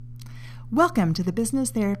Welcome to the Business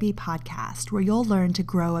Therapy Podcast, where you'll learn to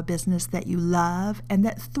grow a business that you love and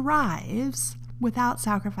that thrives without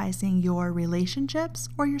sacrificing your relationships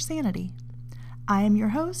or your sanity. I am your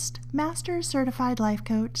host, Master Certified Life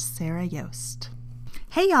Coach, Sarah Yost.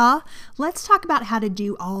 Hey y'all, let's talk about how to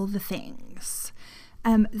do all the things.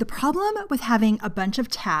 The problem with having a bunch of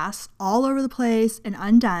tasks all over the place and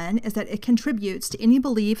undone is that it contributes to any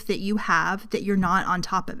belief that you have that you're not on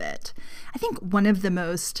top of it. I think one of the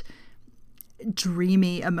most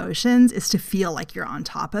dreamy emotions is to feel like you're on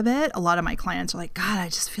top of it. A lot of my clients are like, God, I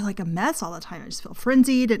just feel like a mess all the time. I just feel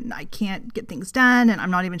frenzied and I can't get things done. And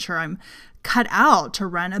I'm not even sure I'm cut out to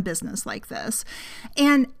run a business like this.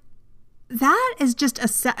 And that is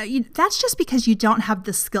that's just because you don't have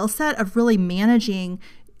the skill set of really managing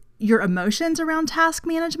your emotions around task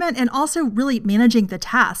management and also really managing the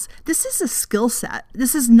tasks. This is a skill set.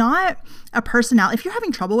 This is not a personality. If you're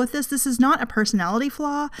having trouble with this, this is not a personality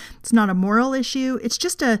flaw. It's not a moral issue. It's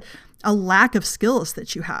just a lack of skills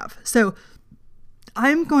that you have. So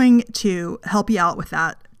I'm going to help you out with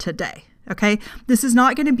that today. Okay. This is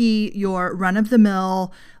not going to be your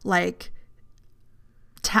run-of-the-mill,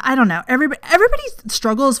 I don't know. Everybody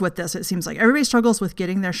struggles with this. It seems like everybody struggles with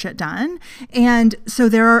getting their shit done. And so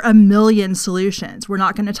there are a million solutions. We're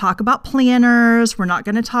not going to talk about planners. We're not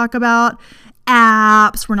going to talk about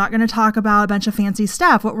apps. We're not going to talk about a bunch of fancy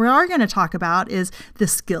stuff. What we are going to talk about is the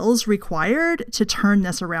skills required to turn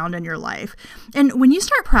this around in your life. And when you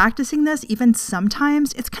start practicing this, even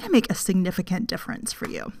sometimes it's going to make a significant difference for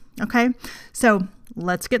you. Okay. So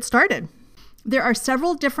let's get started. There are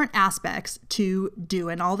several different aspects to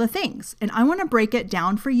doing all the things, and I want to break it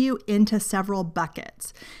down for you into several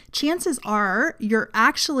buckets. Chances are you're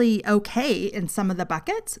actually okay in some of the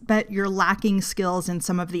buckets, but you're lacking skills in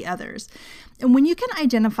some of the others. And when you can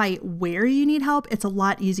identify where you need help, it's a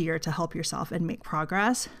lot easier to help yourself and make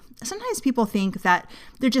progress. Sometimes people think that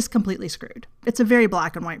they're just completely screwed. It's a very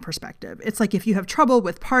black and white perspective. It's like if you have trouble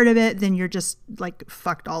with part of it, then you're just like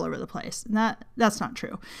fucked all over the place. And that's not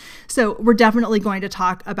true. So we're definitely going to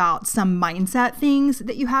talk about some mindset things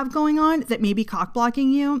that you have going on that may be cock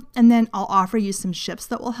blocking you. And then I'll offer you some shifts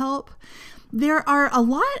that will help. There are a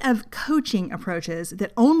lot of coaching approaches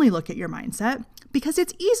that only look at your mindset because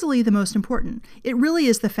it's easily the most important. It really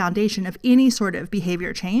is the foundation of any sort of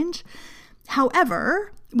behavior change.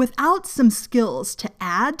 However, without some skills to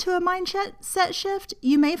add to a mindset shift,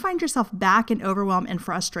 you may find yourself back in overwhelm and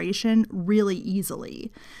frustration really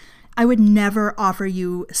easily. I would never offer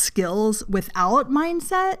you skills without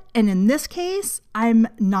mindset. And in this case, I'm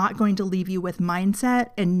not going to leave you with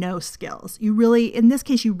mindset and no skills. In this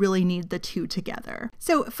case, you really need the two together.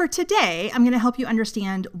 So for today, I'm going to help you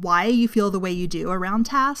understand why you feel the way you do around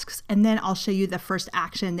tasks. And then I'll show you the first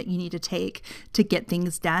action that you need to take to get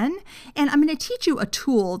things done. And I'm going to teach you a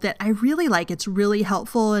tool that I really like. It's really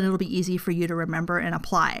helpful and it'll be easy for you to remember and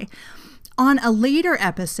apply. On a later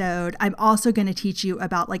episode, I'm also going to teach you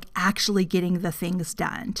about actually getting the things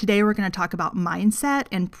done. Today, we're going to talk about mindset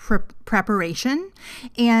and preparation.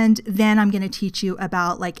 And then I'm going to teach you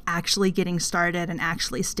about actually getting started and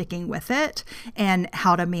actually sticking with it and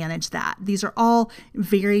how to manage that. These are all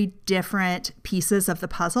very different pieces of the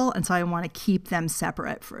puzzle. And so I want to keep them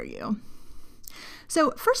separate for you.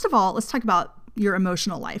 So first of all, let's talk about your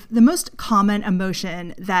emotional life. The most common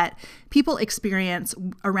emotion that people experience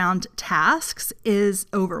around tasks is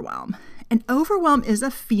overwhelm. And overwhelm is a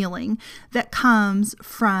feeling that comes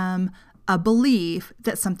from a belief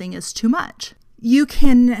that something is too much. You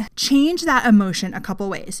can change that emotion a couple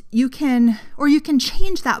ways. You can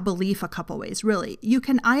change that belief a couple ways, really. You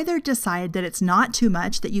can either decide that it's not too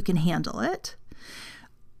much, that you can handle it,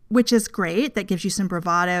 which is great. That gives you some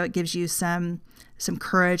bravado. It gives you some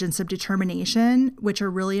courage and some determination, which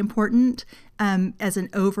are really important as an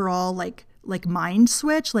overall mind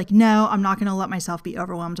switch. No, I'm not going to let myself be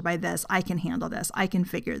overwhelmed by this. I can handle this. I can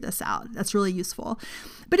figure this out. That's really useful.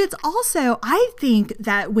 But it's also, I think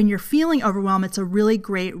that when you're feeling overwhelmed, it's a really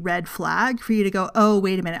great red flag for you to go, oh,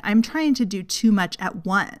 wait a minute, I'm trying to do too much at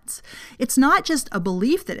once. It's not just a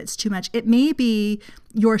belief that it's too much. It may be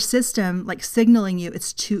your system signaling you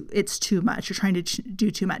it's too much. You're trying to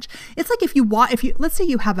do too much. It's like if you let's say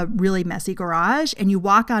you have a really messy garage and you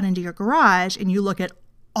walk out into your garage and you look at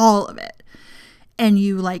all of it. And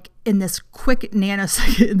you in this quick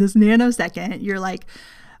nanosecond, you're like,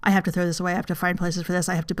 I have to throw this away. I have to find places for this.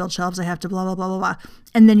 I have to build shelves. I have to blah, blah, blah, blah, blah.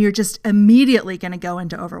 And then you're just immediately going to go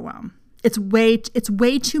into overwhelm. It's way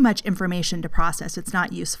too much information to process. It's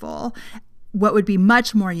not useful. What would be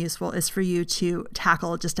much more useful is for you to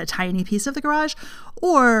tackle just a tiny piece of the garage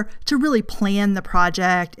or to really plan the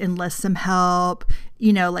project, enlist some help,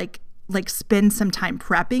 like spend some time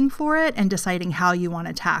prepping for it and deciding how you want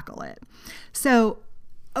to tackle it. So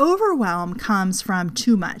overwhelm comes from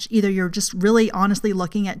too much. Either you're just really honestly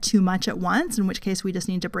looking at too much at once, in which case we just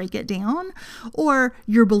need to break it down, or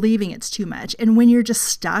you're believing it's too much. And when you're just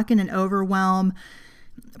stuck in an overwhelm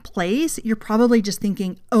place, you're probably just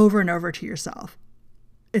thinking over and over to yourself,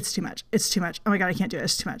 it's too much. It's too much. Oh my God, I can't do it.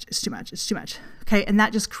 It's too much. It's too much. It's too much. Okay. And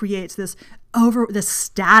that just creates this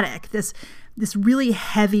static, this really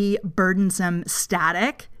heavy, burdensome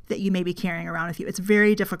static that you may be carrying around with you. It's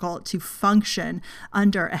very difficult to function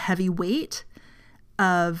under a heavy weight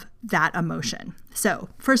of that emotion. So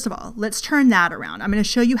first of all, let's turn that around. I'm going to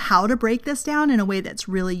show you how to break this down in a way that's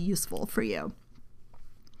really useful for you.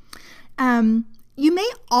 You may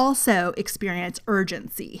also experience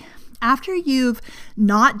urgency. After you've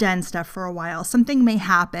not done stuff for a while, something may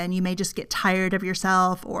happen. You may just get tired of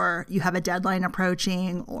yourself, or you have a deadline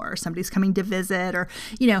approaching, or somebody's coming to visit, or,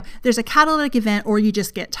 there's a catalytic event, or you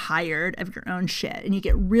just get tired of your own shit and you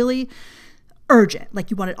get really urgent, like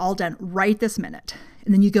you want it all done right this minute.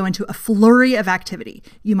 And then you go into a flurry of activity.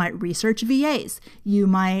 You might research VAs. You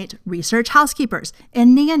might research housekeepers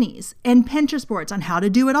and nannies and Pinterest boards on how to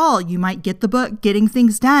do it all. You might get the book, Getting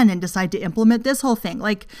Things Done, and decide to implement this whole thing.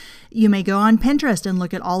 Like, you may go on Pinterest and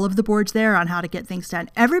look at all of the boards there on how to get things done.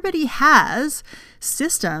 Everybody has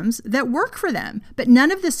systems that work for them, but none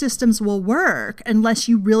of the systems will work unless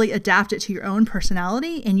you really adapt it to your own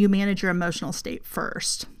personality and you manage your emotional state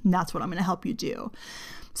first. And that's what I'm going to help you do.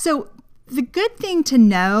 So the good thing to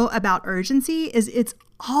know about urgency is it's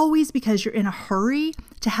always because you're in a hurry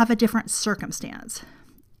to have a different circumstance.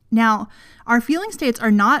 Now, our feeling states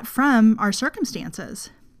are not from our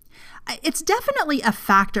circumstances. It's definitely a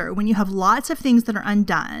factor when you have lots of things that are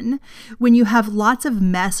undone, when you have lots of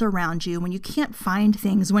mess around you, when you can't find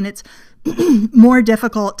things, when it's more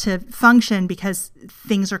difficult to function because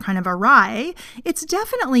things are kind of awry. It's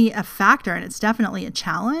definitely a factor and it's definitely a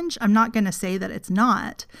challenge. I'm not going to say that it's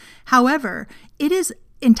not. However, it is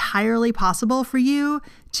entirely possible for you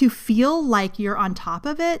to feel like you're on top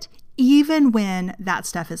of it, even when that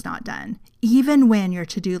stuff is not done, even when your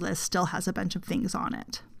to-do list still has a bunch of things on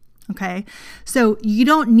it. Okay, so you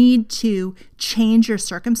don't need to change your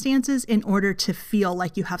circumstances in order to feel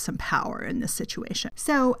like you have some power in this situation.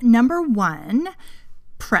 So number one,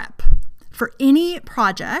 prep for any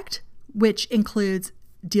project, which includes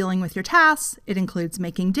dealing with your tasks. It includes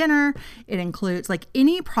making dinner. It includes like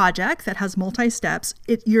any project that has multi-steps.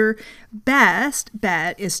 Your best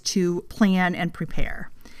bet is to plan and prepare.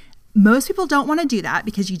 Most people don't want to do that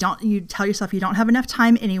because you tell yourself you don't have enough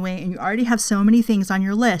time anyway, and you already have so many things on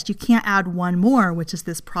your list. You can't add one more, which is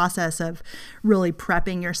this process of really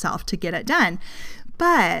prepping yourself to get it done.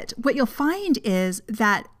 But what you'll find is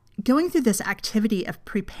that going through this activity of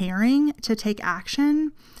preparing to take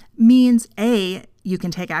action means A, you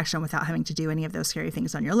can take action without having to do any of those scary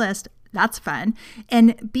things on your list. That's fun.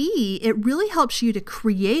 And B, it really helps you to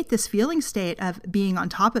create this feeling state of being on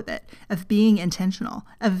top of it, of being intentional,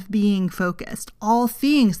 of being focused, all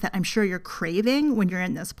things that I'm sure you're craving when you're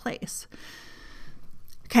in this place.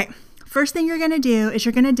 Okay, first thing you're going to do is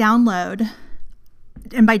you're going to download.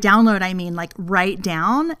 And by download, I mean like write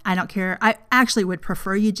down. I don't care. I actually would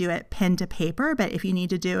prefer you do it pen to paper, but if you need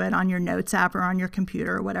to do it on your notes app or on your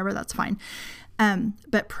computer or whatever, that's fine.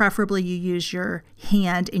 But preferably you use your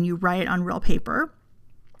hand and you write on real paper.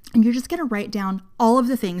 And you're just going to write down all of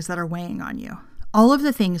the things that are weighing on you, all of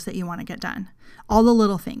the things that you want to get done, all the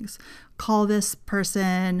little things. Call this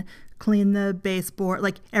person, clean the baseboard,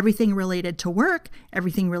 like everything related to work,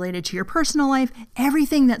 everything related to your personal life,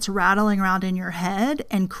 everything that's rattling around in your head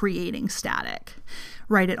and creating static.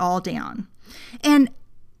 Write it all down. And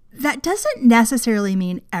that doesn't necessarily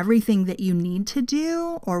mean everything that you need to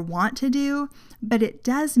do or want to do, but it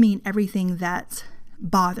does mean everything that's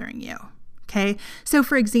bothering you. Okay. So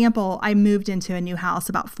for example, I moved into a new house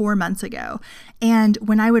about 4 months ago. And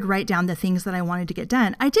when I would write down the things that I wanted to get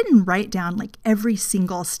done, I didn't write down like every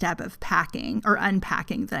single step of packing or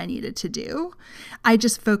unpacking that I needed to do. I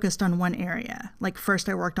just focused on one area. Like first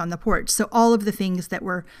I worked on the porch. So all of the things that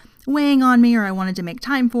were weighing on me or I wanted to make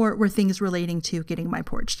time for were things relating to getting my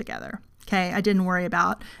porch together. Okay. I didn't worry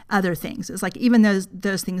about other things. It's like, even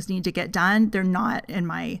those things need to get done, they're not in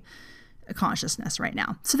my consciousness right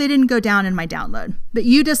now. So they didn't go down in my download. But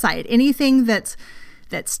you decide anything that's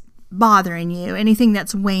bothering you, anything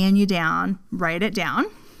that's weighing you down, write it down.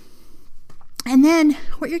 And then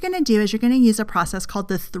what you're going to do is you're going to use a process called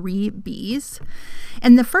the 3 B's.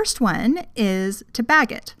 And the first one is to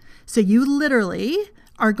bag it. So you literally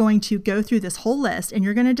are going to go through this whole list and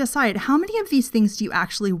you're going to decide how many of these things do you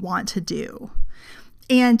actually want to do.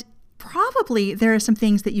 And probably there are some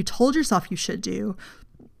things that you told yourself you should do,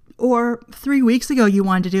 or 3 weeks ago you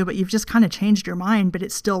wanted to do, but you've just kind of changed your mind, but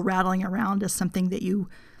it's still rattling around as something that you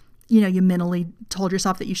mentally told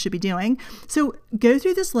yourself that you should be doing. So go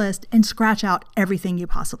through this list and scratch out everything you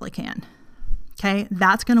possibly can. Okay,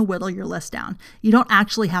 that's going to whittle your list down. You don't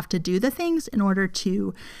actually have to do the things in order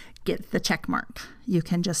to get the check mark. You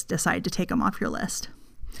can just decide to take them off your list.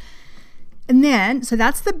 And then, so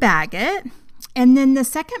that's the bag it. And then the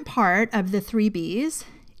second part of the 3 B's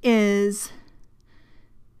is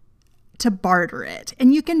to barter it.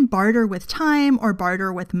 And you can barter with time, or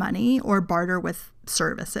barter with money, or barter with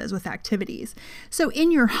services, with activities. So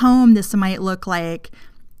in your home, this might look like,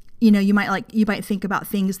 you might think about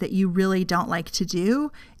things that you really don't like to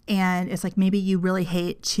do. And it's like, maybe you really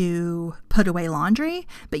hate to put away laundry,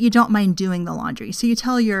 but you don't mind doing the laundry. So you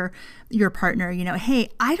tell your partner, hey,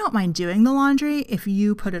 I don't mind doing the laundry if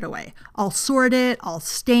you put it away. I'll sort it, I'll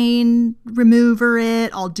stain remover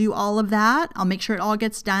it, I'll do all of that. I'll make sure it all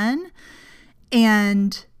gets done.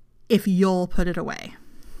 And if you'll put it away.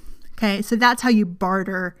 Okay, so that's how you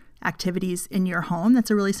barter activities in your home.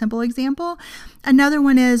 That's a really simple example. Another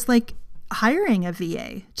one is like hiring a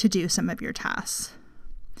VA to do some of your tasks,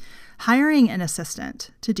 hiring an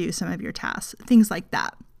assistant to do some of your tasks, things like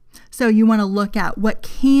that. So you want to look at what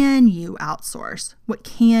can you outsource? What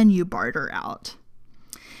can you barter out?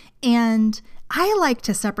 And I like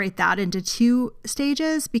to separate that into 2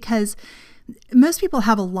 stages, because most people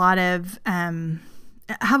have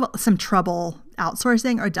have some trouble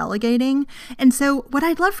outsourcing or delegating. And so what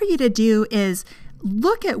I'd love for you to do is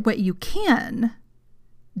look at what you can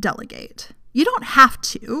delegate. You don't have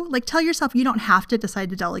to, tell yourself you don't have to decide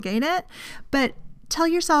to delegate it, but tell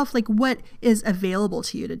yourself what is available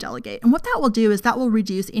to you to delegate. And what that will do is that will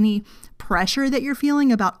reduce any pressure that you're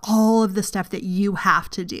feeling about all of the stuff that you have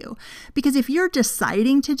to do. Because if you're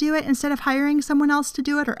deciding to do it instead of hiring someone else to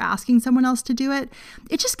do it or asking someone else to do it,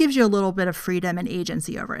 it just gives you a little bit of freedom and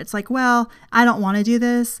agency over it. It's like, well, I don't want to do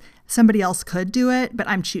this. Somebody else could do it, but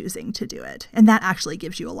I'm choosing to do it. And that actually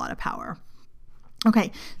gives you a lot of power.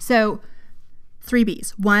 Okay, so 3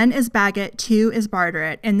 B's. 1 is bag it, 2 is barter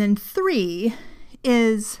it, and then 3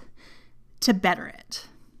 is to better it.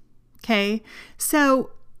 Okay,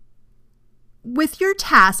 so with your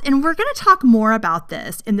tasks, and we're going to talk more about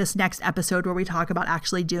this in this next episode where we talk about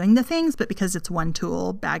actually doing the things, but because it's one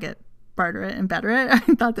tool, bag it, barter it, and better it, I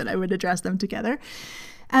thought that I would address them together.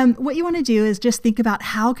 What you want to do is just think about,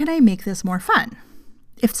 how can I make this more fun?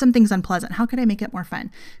 If something's unpleasant, how could I make it more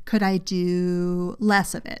fun? Could I do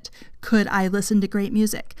less of it? Could I listen to great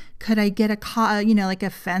music? Could I get a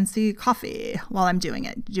fancy coffee while I'm doing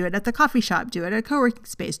it? Do it at the coffee shop, do it at a co-working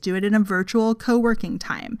space, do it in a virtual co-working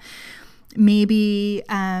time. Maybe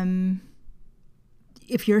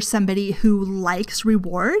if you're somebody who likes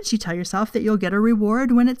rewards, you tell yourself that you'll get a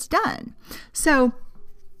reward when it's done. So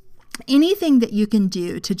anything that you can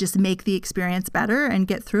do to just make the experience better and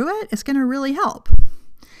get through it is going to really help.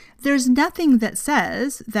 There's nothing that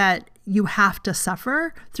says that you have to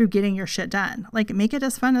suffer through getting your shit done. Make it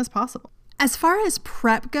as fun as possible. As far as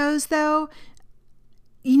prep goes, though,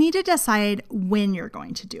 you need to decide when you're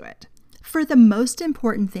going to do it. For the most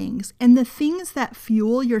important things and the things that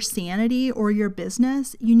fuel your sanity or your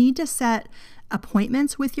business, you need to set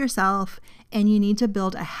appointments with yourself, and you need to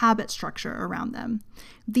build a habit structure around them.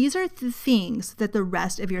 These are the things that the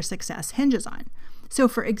rest of your success hinges on. So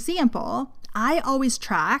for example, I always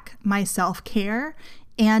track my self-care,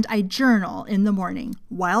 and I journal in the morning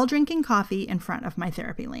while drinking coffee in front of my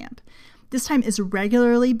therapy lamp. This time is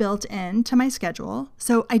regularly built into my schedule,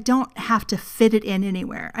 so I don't have to fit it in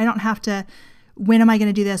anywhere. I don't have to, when am I going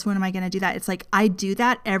to do this? When am I going to do that? It's like I do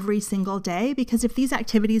that every single day, because if these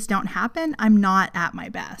activities don't happen, I'm not at my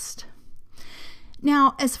best.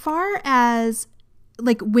 Now, as far as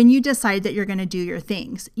when you decide that you're going to do your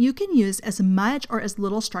things, you can use as much or as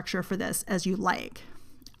little structure for this as you like.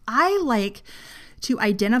 I like to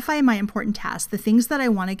identify my important tasks, the things that I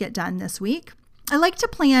want to get done this week. I like to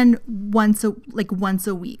plan once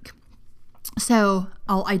a week. So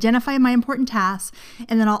I'll identify my important tasks,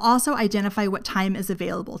 and then I'll also identify what time is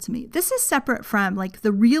available to me. This is separate from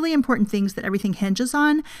the really important things that everything hinges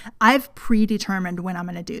on. I've predetermined when I'm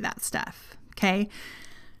going to do that stuff. Okay.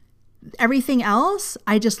 Everything else,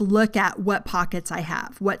 I just look at what pockets I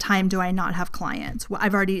have. What time do I not have clients? Well,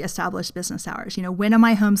 I've already established business hours. When am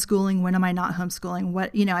I homeschooling? When am I not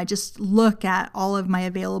homeschooling? I just look at all of my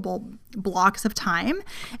available blocks of time,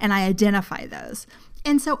 and I identify those.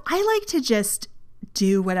 And so I like to just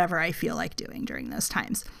do whatever I feel like doing during those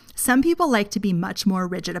times. Some people like to be much more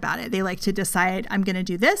rigid about it. They like to decide, I'm going to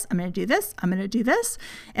do this, I'm going to do this, I'm going to do this,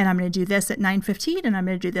 and I'm going to do this at 9:15, and I'm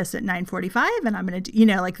going to do this at 9:45, and I'm going to do,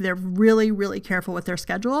 like they're really, really careful with their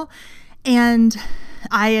schedule. And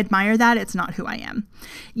I admire that. It's not who I am.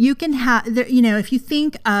 You can have, if you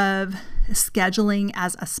think of scheduling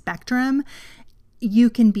as a spectrum,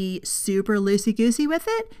 you can be super loosey-goosey with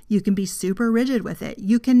it. You can be super rigid with it.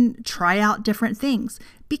 You can try out different things.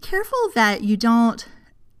 Be careful that you don't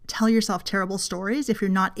tell yourself terrible stories if you're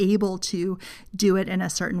not able to do it in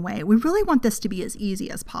a certain way. We really want this to be as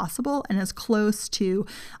easy as possible and as close to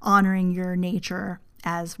honoring your nature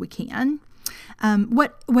as we can.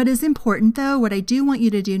 What is important though, what I do want you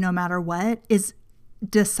to do no matter what, is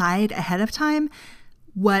decide ahead of time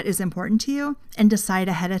what is important to you and decide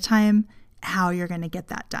ahead of time how you're going to get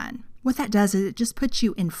that done. What that does is it just puts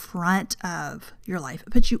you in front of your life. It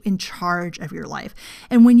puts you in charge of your life.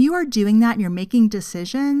 And when you are doing that and you're making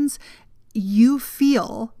decisions, you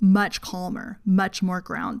feel much calmer, much more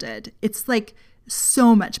grounded. It's like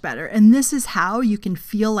so much better. And this is how you can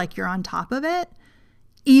feel like you're on top of it,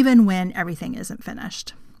 even when everything isn't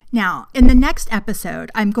finished. Now, in the next episode,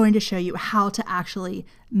 I'm going to show you how to actually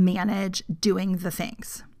manage doing the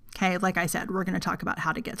things. Okay, like I said, we're going to talk about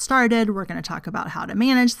how to get started. We're going to talk about how to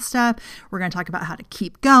manage the stuff. We're going to talk about how to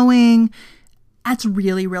keep going. That's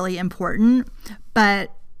really, really important.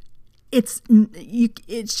 But that's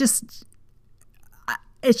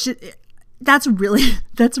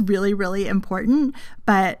really, really important.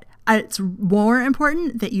 But it's more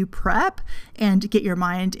important that you prep and get your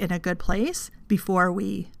mind in a good place before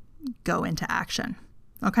we go into action.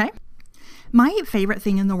 Okay? My favorite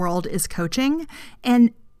thing in the world is coaching.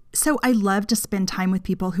 And so I love to spend time with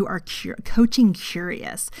people who are coaching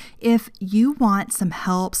curious. If you want some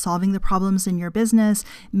help solving the problems in your business,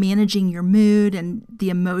 managing your mood and the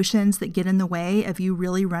emotions that get in the way of you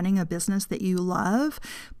really running a business that you love,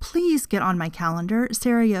 please get on my calendar,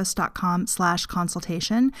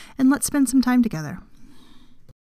 sarahyost.com/consultation, and let's spend some time together.